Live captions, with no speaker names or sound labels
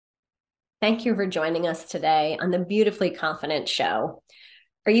Thank you for joining us today on the Beautifully Confident Show.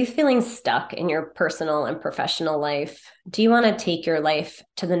 Are you feeling stuck in your personal and professional life? Do you want to take your life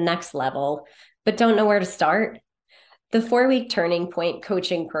to the next level, but don't know where to start? The 4-week Turning Point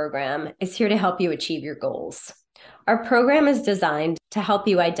coaching program is here to help you achieve your goals. Our program is designed to help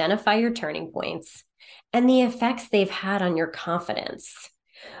you identify your turning points and the effects they've had on your confidence.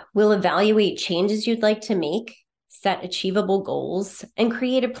 We'll evaluate changes you'd like to make, set achievable goals, and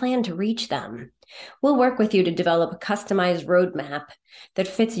create a plan to reach them. We'll work with you to develop a customized roadmap that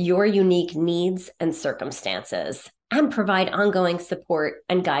fits your unique needs and circumstances and provide ongoing support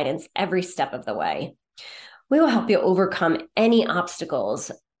and guidance every step of the way. We will help you overcome any obstacles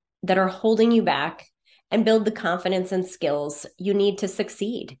that are holding you back and build the confidence and skills you need to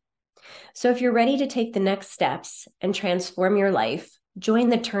succeed. So if you're ready to take the next steps and transform your life, join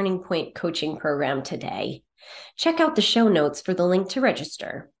the Turning Point coaching program today. Check out the show notes for the link to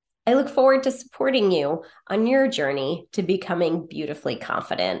register. I look forward to supporting you on your journey to becoming beautifully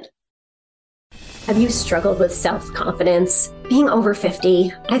confident. Have you struggled with self-confidence? Being over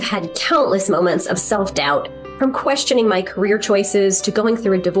 50, I've had countless moments of self-doubt, from questioning my career choices to going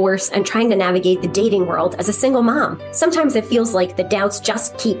through a divorce and trying to navigate the dating world as a single mom. Sometimes it feels like the doubts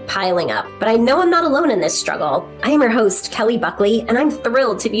just keep piling up, but I know I'm not alone in this struggle. I am your host, Kelly Buckley, and I'm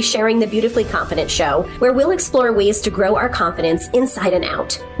thrilled to be sharing the Beautifully Confident Show, where we'll explore ways to grow our confidence inside and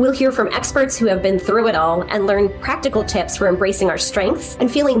out. We'll hear from experts who have been through it all and learn practical tips for embracing our strengths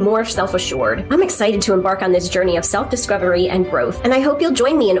and feeling more self-assured. I'm excited to embark on this journey of self-discovery and growth, and I hope you'll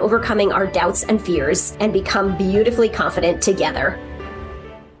join me in overcoming our doubts and fears and become beautifully confident together.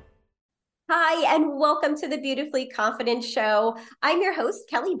 Hi, and welcome to the Beautifully Confident Show. I'm your host,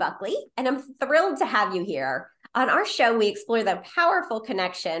 Kelly Buckley, and I'm thrilled to have you here. On our show, we explore the powerful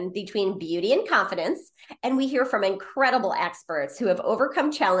connection between beauty and confidence, and we hear from incredible experts who have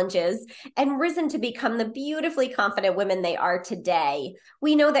overcome challenges and risen to become the beautifully confident women they are today.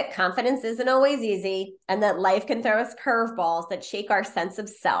 We know that confidence isn't always easy and that life can throw us curveballs that shake our sense of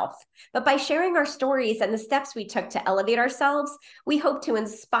self. But by sharing our stories and the steps we took to elevate ourselves, we hope to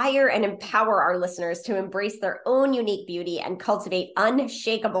inspire and empower our listeners to embrace their own unique beauty and cultivate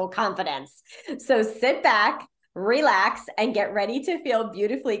unshakable confidence. So sit back, relax, and get ready to feel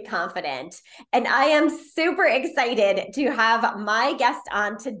beautifully confident. And I am super excited to have my guest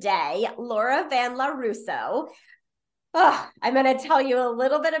on today, Laura Vann-LaRusso. I'm going to tell you a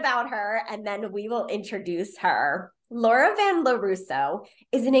little bit about her, and then we will introduce her. Laura Vann-LaRusso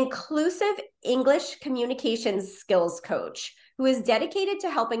is an inclusive English communications skills coach who is dedicated to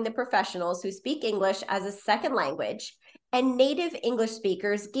helping the professionals who speak English as a second language and native English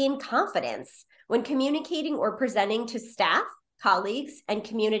speakers gain confidence when communicating or presenting to staff, colleagues, and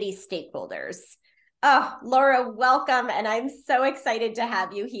community stakeholders. Oh, Laura, welcome, and I'm so excited to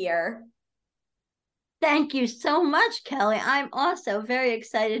have you here. Thank you so much, Kelly. I'm also very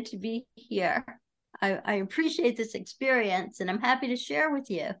excited to be here. I appreciate this experience, and I'm happy to share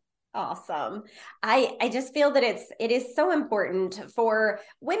with you. Awesome. I just feel that it is so important for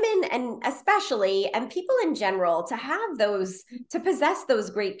women and especially and people in general to have to possess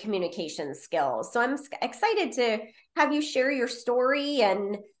those great communication skills. So I'm excited to have you share your story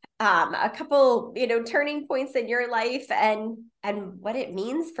and a couple, turning points in your life and what it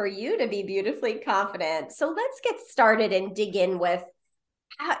means for you to be beautifully confident. So let's get started and dig in with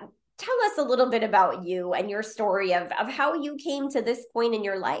tell us a little bit about you and your story of how you came to this point in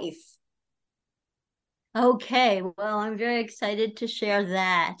your life. Okay, well, I'm very excited to share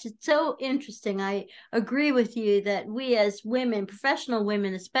that. It's so interesting. I agree with you that we as women, professional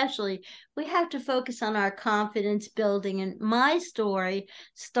women especially, we have to focus on our confidence building. And my story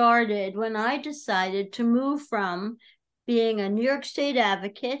started when I decided to move from being a New York State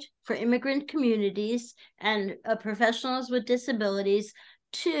advocate for immigrant communities and professionals with disabilities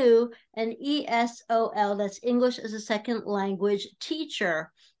to an ESOL, that's English as a Second Language teacher.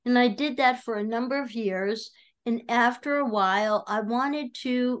 And I did that for a number of years. And after a while, I wanted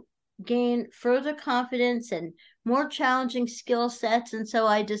to gain further confidence and more challenging skill sets. And so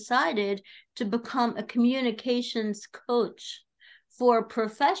I decided to become a communications coach for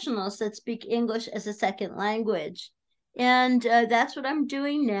professionals that speak English as a second language. And that's what I'm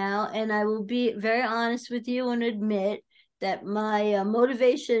doing now. And I will be very honest with you and admit that my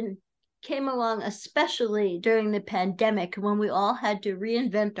motivation came along especially during the pandemic when we all had to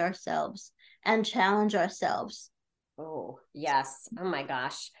reinvent ourselves and challenge ourselves. Oh, yes. Oh my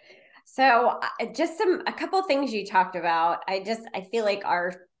gosh. So just a couple things you talked about, I feel like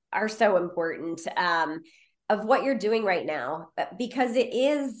are so important of what you're doing right now, because it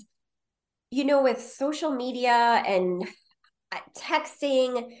is, with social media and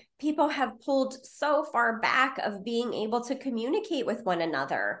texting, people have pulled so far back of being able to communicate with one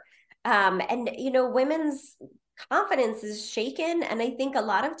another. And, women's confidence is shaken. And I think a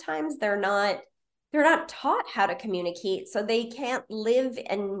lot of times they're not taught how to communicate. So they can't live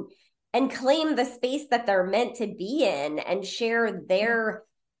and claim the space that they're meant to be in and share their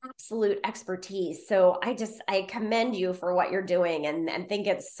absolute expertise. So I commend you for what you're doing and think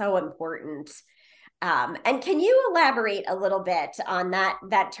it's so important. And can you elaborate a little bit on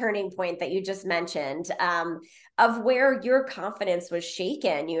that turning point that you just mentioned, of where your confidence was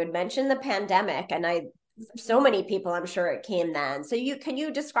shaken? You had mentioned the pandemic, and so many people, I'm sure it came then. So can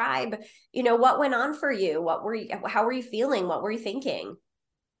you describe, what went on for you? How were you feeling? What were you thinking?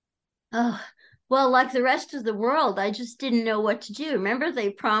 Oh, well, like the rest of the world, I just didn't know what to do. Remember, they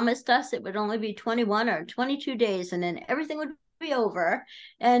promised us it would only be 21 or 22 days and then everything would be over.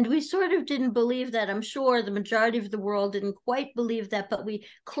 And we sort of didn't believe that. I'm sure the majority of the world didn't quite believe that, but we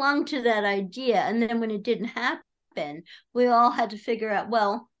clung to that idea. And then when it didn't happen, we all had to figure out,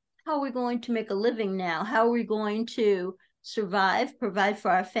 well, how are we going to make a living now? How are we going to survive, provide for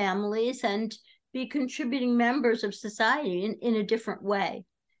our families, and be contributing members of society in a different way?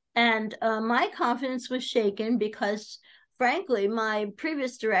 And my confidence was shaken because, frankly, my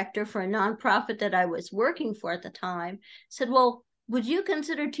previous director for a nonprofit that I was working for at the time said, well, would you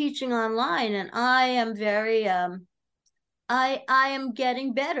consider teaching online? And I am very, I am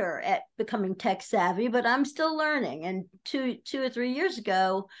getting better at becoming tech savvy, but I'm still learning. And two or 3 years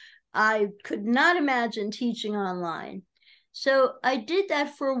ago, I could not imagine teaching online. So I did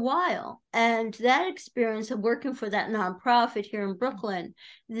that for a while. And that experience of working for that nonprofit here in Brooklyn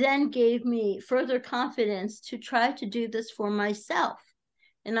then gave me further confidence to try to do this for myself.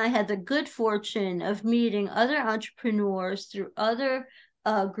 And I had the good fortune of meeting other entrepreneurs through other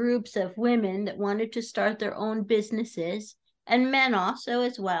groups of women that wanted to start their own businesses, and men also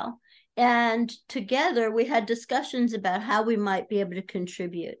as well. And together we had discussions about how we might be able to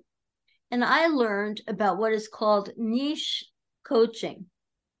contribute. And I learned about what is called niche coaching.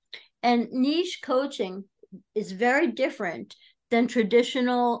 And niche coaching is very different than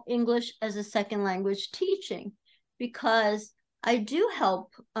traditional English as a second language teaching, because I do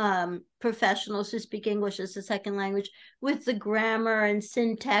help professionals who speak English as a second language with the grammar and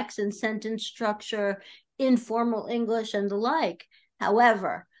syntax and sentence structure, informal English, and the like.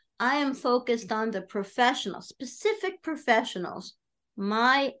 However, I am focused on the professionals, specific professionals.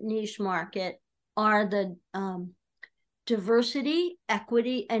 My niche market are the diversity,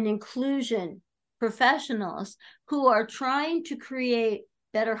 equity, and inclusion professionals who are trying to create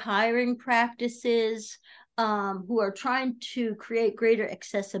better hiring practices, who are trying to create greater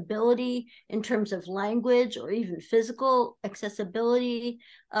accessibility in terms of language or even physical accessibility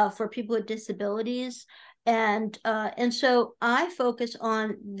for people with disabilities. And so I focus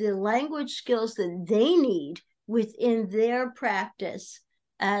on the language skills that they need within their practice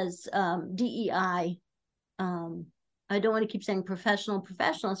as DEI. I don't want to keep saying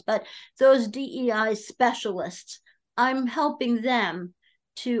professionals, but those DEI specialists, I'm helping them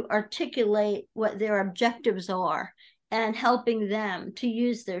to articulate what their objectives are and helping them to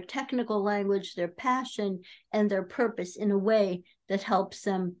use their technical language, their passion, and their purpose in a way that helps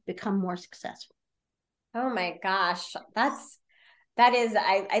them become more successful. Oh my gosh,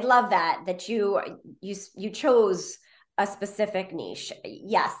 I love that you chose a specific niche.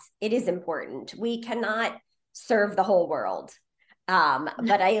 Yes, it is important. We cannot serve the whole world.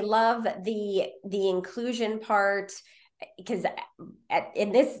 But I love the inclusion part, because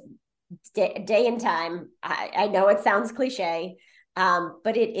in this day and time, I know it sounds cliche,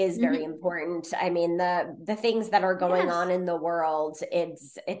 but it is very important. I mean, the things that are going on in the world,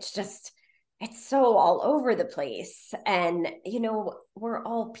 it's so all over the place. And, we're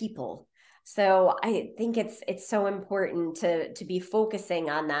all people. So I think it's so important to be focusing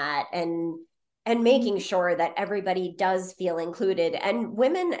on that and making sure that everybody does feel included. And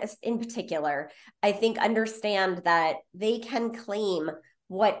women in particular, I think, understand that they can claim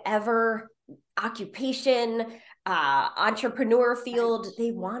whatever occupation, entrepreneur field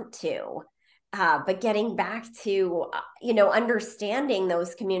they want to. But getting back to, understanding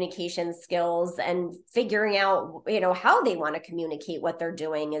those communication skills and figuring out, how they want to communicate what they're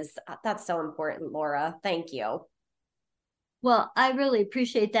doing that's so important, Laura. Thank you. Well, I really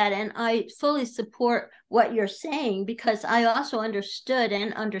appreciate that. And I fully support what you're saying, because I also understood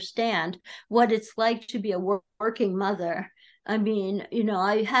and understand what it's like to be a working mother. I mean,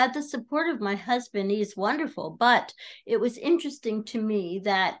 I had the support of my husband. He's wonderful, but it was interesting to me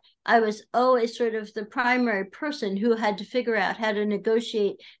that I was always sort of the primary person who had to figure out how to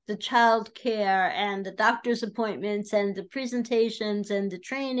negotiate the child care and the doctor's appointments and the presentations and the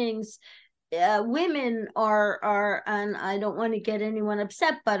trainings. Women are, and I don't want to get anyone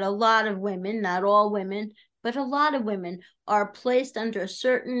upset, but a lot of women, not all women, but a lot of women are placed under a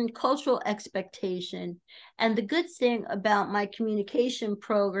certain cultural expectation. And the good thing about my communication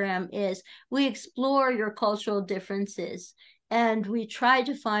program is we explore your cultural differences and we try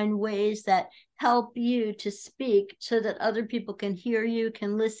to find ways that help you to speak so that other people can hear you,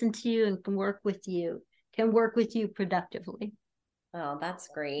 can listen to you, and can work with you productively. Oh, that's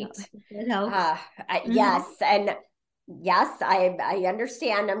great. It helps. Yes. And yes, I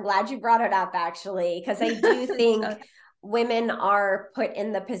understand. I'm glad you brought it up, actually, because I do think women are put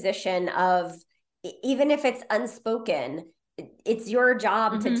in the position of, even if it's unspoken, it's your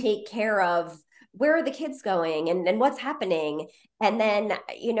job to take care of where are the kids going and what's happening. And then,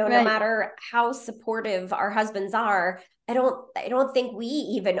 no matter how supportive our husbands are, I don't think we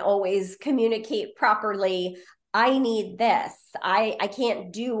even always communicate properly. I need this. I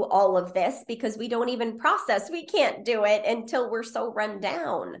can't do all of this because we don't even process. We can't do it until we're so run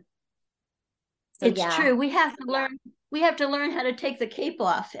down. So, it's true. We have to learn. We have to learn how to take the cape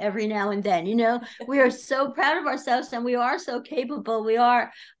off every now and then. We are so proud of ourselves and we are so capable. We are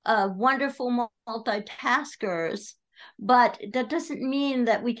wonderful multitaskers, but that doesn't mean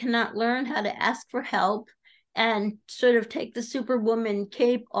that we cannot learn how to ask for help and sort of take the superwoman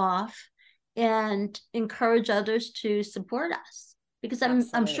cape off and encourage others to support us, because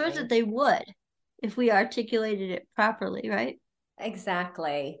I'm sure that they would if we articulated it properly, right?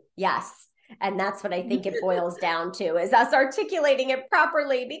 Exactly. Yes. And that's what I think it boils down to, is us articulating it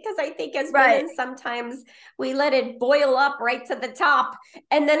properly, because I think as women, sometimes we let it boil up right to the top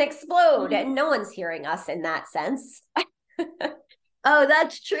and then explode, and no one's hearing us in that sense. Oh,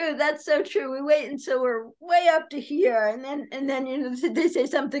 that's true. That's so true. We wait until we're way up to here, and then they say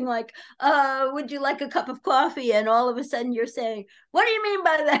something like, would you like a cup of coffee? And all of a sudden you're saying, what do you mean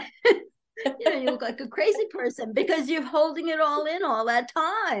by that? You look like a crazy person because you're holding it all in all that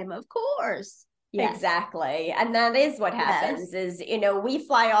time, of course. Yes. Exactly. And that is what happens is, we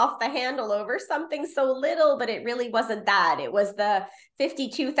fly off the handle over something so little, but it really wasn't that. It was the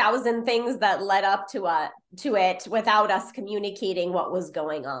 52,000 things that led up to it without us communicating what was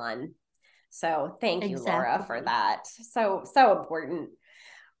going on. So thank you, Laura, for that. So important.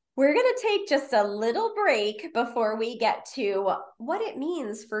 We're going to take just a little break before we get to what it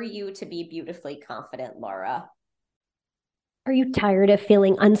means for you to be beautifully confident, Laura. Are you tired of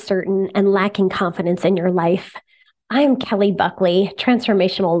feeling uncertain and lacking confidence in your life? I'm Kelly Buckley,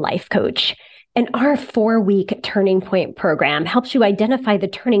 transformational life coach, and our 4-week Turning Point program helps you identify the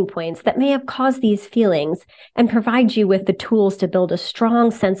turning points that may have caused these feelings and provides you with the tools to build a strong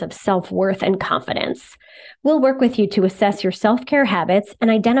sense of self-worth and confidence. We'll work with you to assess your self-care habits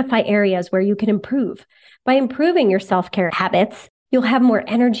and identify areas where you can improve. By improving your self-care habits, you'll have more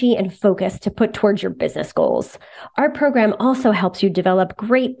energy and focus to put towards your business goals. Our program also helps you develop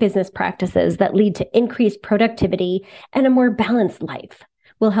great business practices that lead to increased productivity and a more balanced life.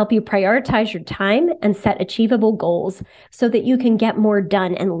 We'll help you prioritize your time and set achievable goals so that you can get more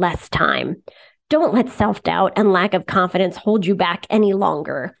done in less time. Don't let self-doubt and lack of confidence hold you back any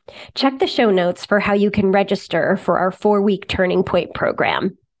longer. Check the show notes for how you can register for our 4-week Turning Point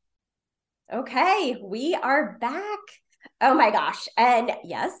program. Okay, we are back. Oh my gosh. And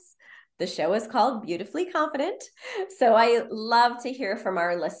yes, the show is called Beautifully Confident. So I love to hear from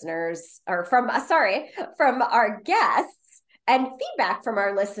our listeners, or from our guests, and feedback from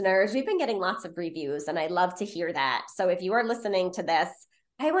our listeners. We've been getting lots of reviews, and I love to hear that. So if you are listening to this,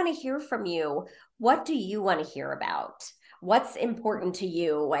 I want to hear from you. What do you want to hear about? What's important to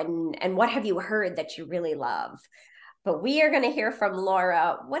you? And what have you heard that you really love? But we are going to hear from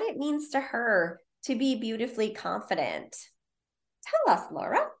Laura what it means to her to be beautifully confident. Tell us,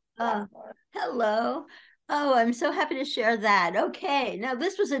 Laura. Hello. Oh, I'm so happy to share that. Okay, now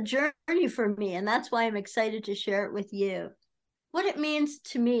this was a journey for me, and that's why I'm excited to share it with you. What it means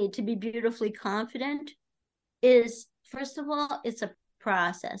to me to be beautifully confident is, first of all, it's a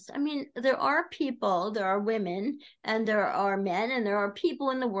process. I mean, there are women, and there are men, and there are people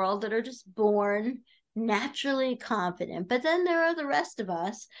in the world that are just born naturally confident. But then there are the rest of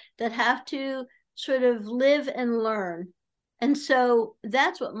us that have to sort of live and learn. And so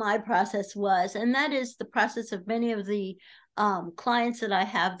that's what my process was. And that is the process of many of the clients that I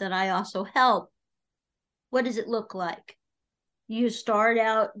have that I also help. What does it look like? You start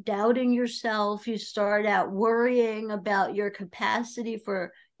out doubting yourself. You start out worrying about your capacity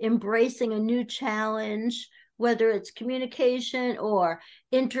for embracing a new challenge, whether it's communication or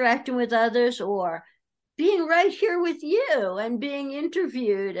interacting with others or being right here with you and being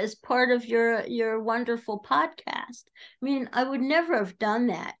interviewed as part of your wonderful podcast. I mean, I would never have done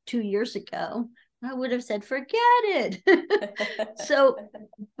that 2 years ago. I would have said, forget it. So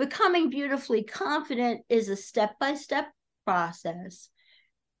becoming beautifully confident is a step-by-step process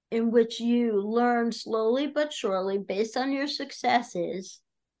in which you learn slowly but surely based on your successes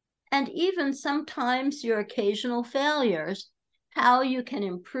and even sometimes your occasional failures, how you can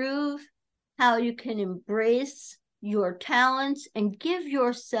improve, how you can embrace your talents and give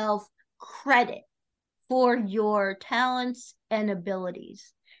yourself credit for your talents and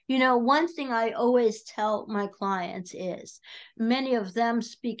abilities. You know, one thing I always tell my clients is many of them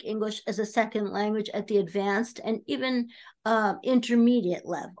speak English as a second language at the advanced and even intermediate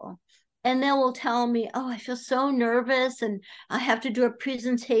level. And they will tell me, oh, I feel so nervous and I have to do a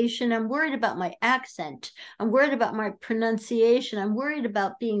presentation. I'm worried about my accent. I'm worried about my pronunciation. I'm worried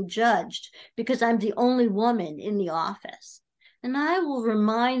about being judged because I'm the only woman in the office. And I will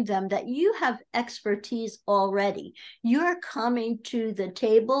remind them that you have expertise already. You're coming to the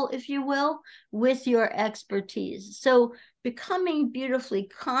table, if you will, with your expertise. So becoming beautifully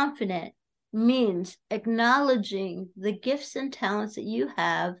confident means acknowledging the gifts and talents that you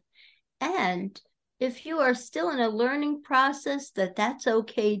have. And if you are still in a learning process, that's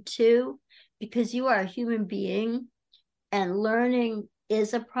okay too, because you are a human being and learning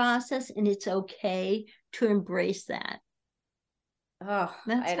is a process and it's okay to embrace that. Oh,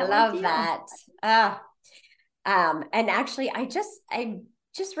 That's I how I love feel. that. And actually, I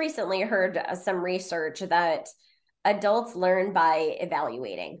just recently heard some research that adults learn by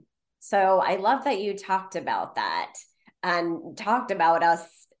evaluating. So I love that you talked about that and talked about us,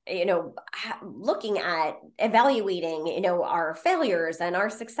 looking at evaluating, our failures and our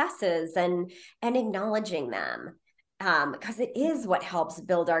successes and acknowledging them. Because it is what helps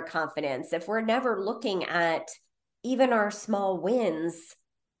build our confidence. If we're never looking at even our small wins,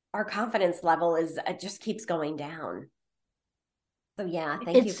 our confidence level is just keeps going down. So yeah,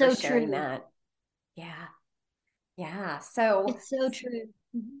 thank you It's for so sharing true. that. Yeah. Yeah. So It's so true.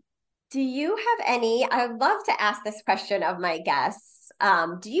 Mhm. do you have any, I would love to ask this question of my guests.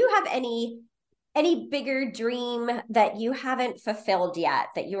 Do you have any bigger dream that you haven't fulfilled yet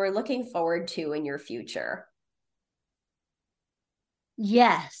that you are looking forward to in your future?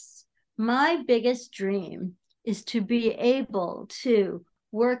 Yes, my biggest dream is to be able to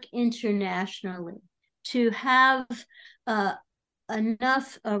work internationally, to have uh,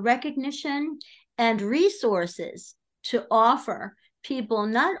 enough recognition and resources to offer people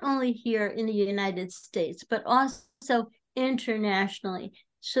not only here in the United States, but also internationally,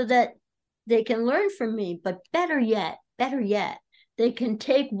 so that they can learn from me, but better yet, they can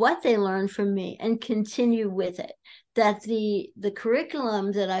take what they learn from me and continue with it. That the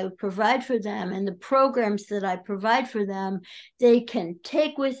curriculum that I would provide for them and the programs that I provide for them, they can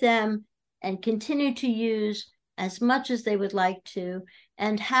take with them and continue to use as much as they would like to,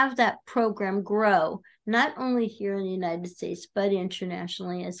 and have that program grow, not only here in the United States, but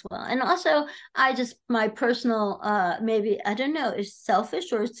internationally as well. And also, my personal, maybe, I don't know, it's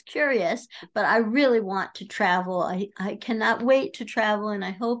selfish or it's curious, but I really want to travel. I cannot wait to travel, and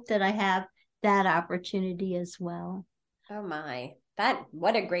I hope that I have that opportunity as well. Oh my, that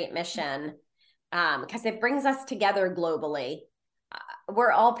what a great mission. Because it brings us together globally.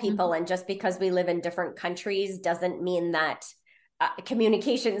 We're all people, Mhm. and just because we live in different countries doesn't mean that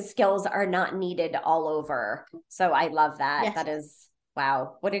communication skills are not needed all over. So I love that. Yes. That is,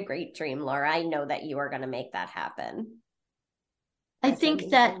 wow, what a great dream, Laura. I know that you are going to make that happen. I That's think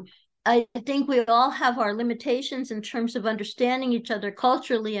that amazing. I think we all have our limitations in terms of understanding each other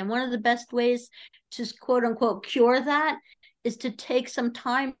culturally. And one of the best ways to quote unquote cure that is to take some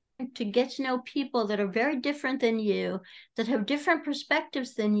time to get to know people that are very different than you, that have different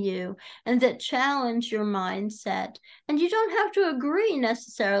perspectives than you, and that challenge your mindset. And you don't have to agree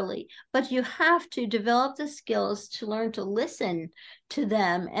necessarily, but you have to develop the skills to learn to listen to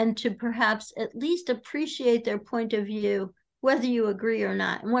them and to perhaps at least appreciate their point of view, whether you agree or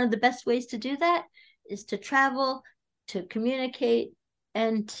not. And one of the best ways to do that is to travel, to communicate,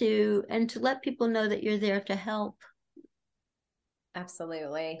 and to let people know that you're there to help.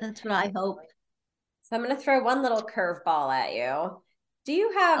 Absolutely. That's what I hope. So I'm going to throw one little curveball at you. Do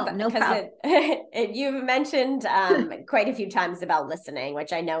you Oh, have, no because problem. you've mentioned quite a few times about listening,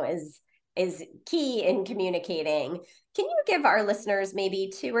 which I know is key in communicating. Can you give our listeners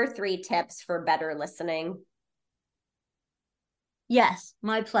maybe 2 or 3 tips for better listening? Yes,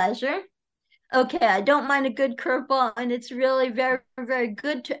 my pleasure. Okay, I don't mind a good curveball, and it's really very, very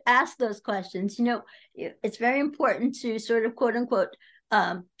good to ask those questions. It's very important to sort of quote unquote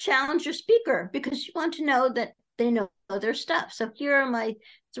challenge your speaker, because you want to know that they know their stuff. So here are my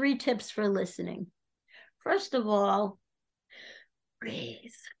 3 tips for listening. First of all,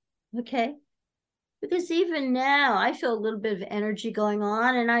 breathe. Okay. Because even now I feel a little bit of energy going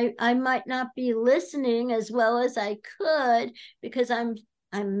on, and I might not be listening as well as I could, because I'm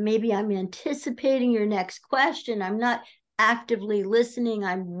anticipating your next question. I'm not actively listening.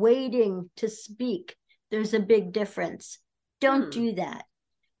 I'm waiting to speak. There's a big difference. Don't do that.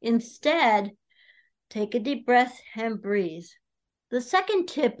 Instead, take a deep breath and breathe. The second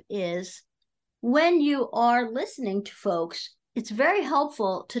tip is, when you are listening to folks, it's very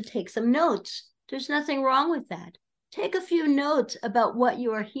helpful to take some notes. There's nothing wrong with that. Take a few notes about what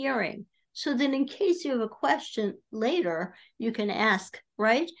you are hearing, so that in case you have a question later, you can ask,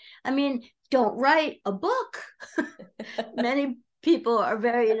 right? I mean, don't write a book. Many people are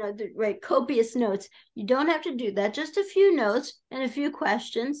very, write copious notes. You don't have to do that. Just a few notes and a few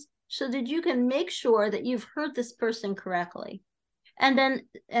questions, so that you can make sure that you've heard this person correctly, and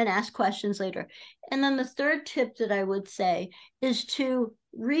ask questions later. And then the third tip that I would say is to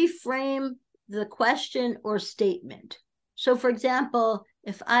reframe the question or statement. So for example,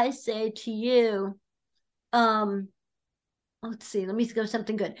 if I say to you, let's see, let me think of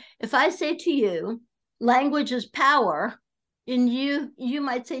something good. If I say to you, language is power, and you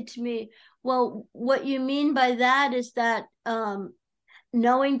might say to me, well, what you mean by that is that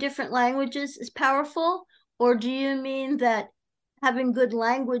knowing different languages is powerful? Or do you mean that having good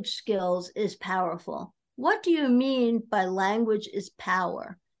language skills is powerful? What do you mean by language is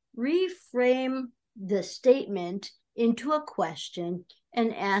power? Reframe the statement into a question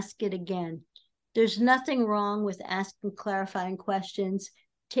and ask it again. There's nothing wrong with asking clarifying questions,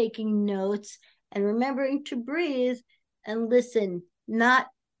 taking notes, and remembering to breathe and listen, not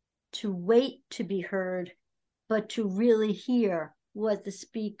to wait to be heard, but to really hear what the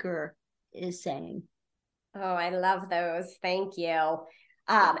speaker is saying. Oh, I love those. Thank you.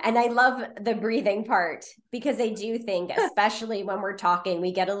 And I love the breathing part, because I do think, especially when we're talking,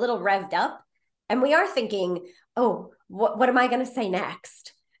 we get a little revved up and we are thinking, oh, what am I going to say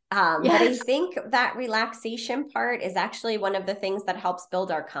next? Yes. But I think that relaxation part is actually one of the things that helps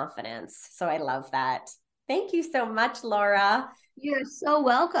build our confidence. So I love that. Thank you so much, Laura. You're so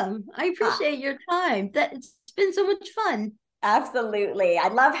welcome. I appreciate your time. It's been so much fun. Absolutely. I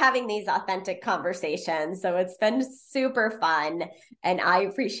love having these authentic conversations. So it's been super fun. And I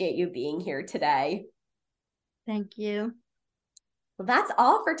appreciate you being here today. Thank you. Well, that's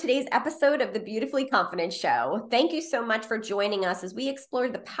all for today's episode of the Beautifully Confident Show. Thank you so much for joining us as we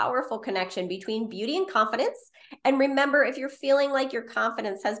explored the powerful connection between beauty and confidence. And remember, if you're feeling like your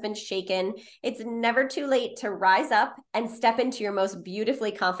confidence has been shaken, it's never too late to rise up and step into your most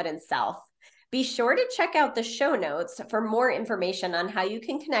beautifully confident self. Be sure to check out the show notes for more information on how you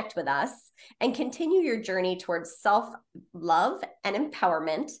can connect with us and continue your journey towards self-love and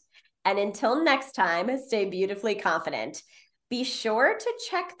empowerment. And until next time, stay beautifully confident. Be sure to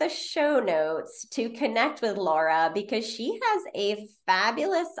check the show notes to connect with Laura, because she has a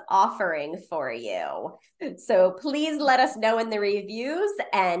fabulous offering for you. So please let us know in the reviews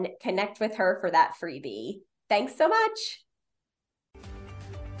and connect with her for that freebie. Thanks so much.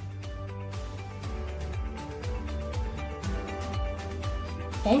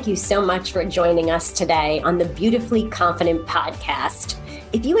 Thank you so much for joining us today on the Beautifully Confident podcast.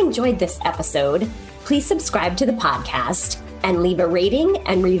 If you enjoyed this episode, please subscribe to the podcast and leave a rating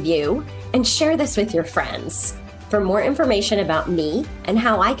and review, and share this with your friends. For more information about me and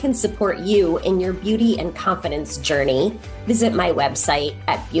how I can support you in your beauty and confidence journey, visit my website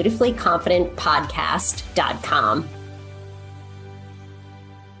at beautifullyconfidentpodcast.com.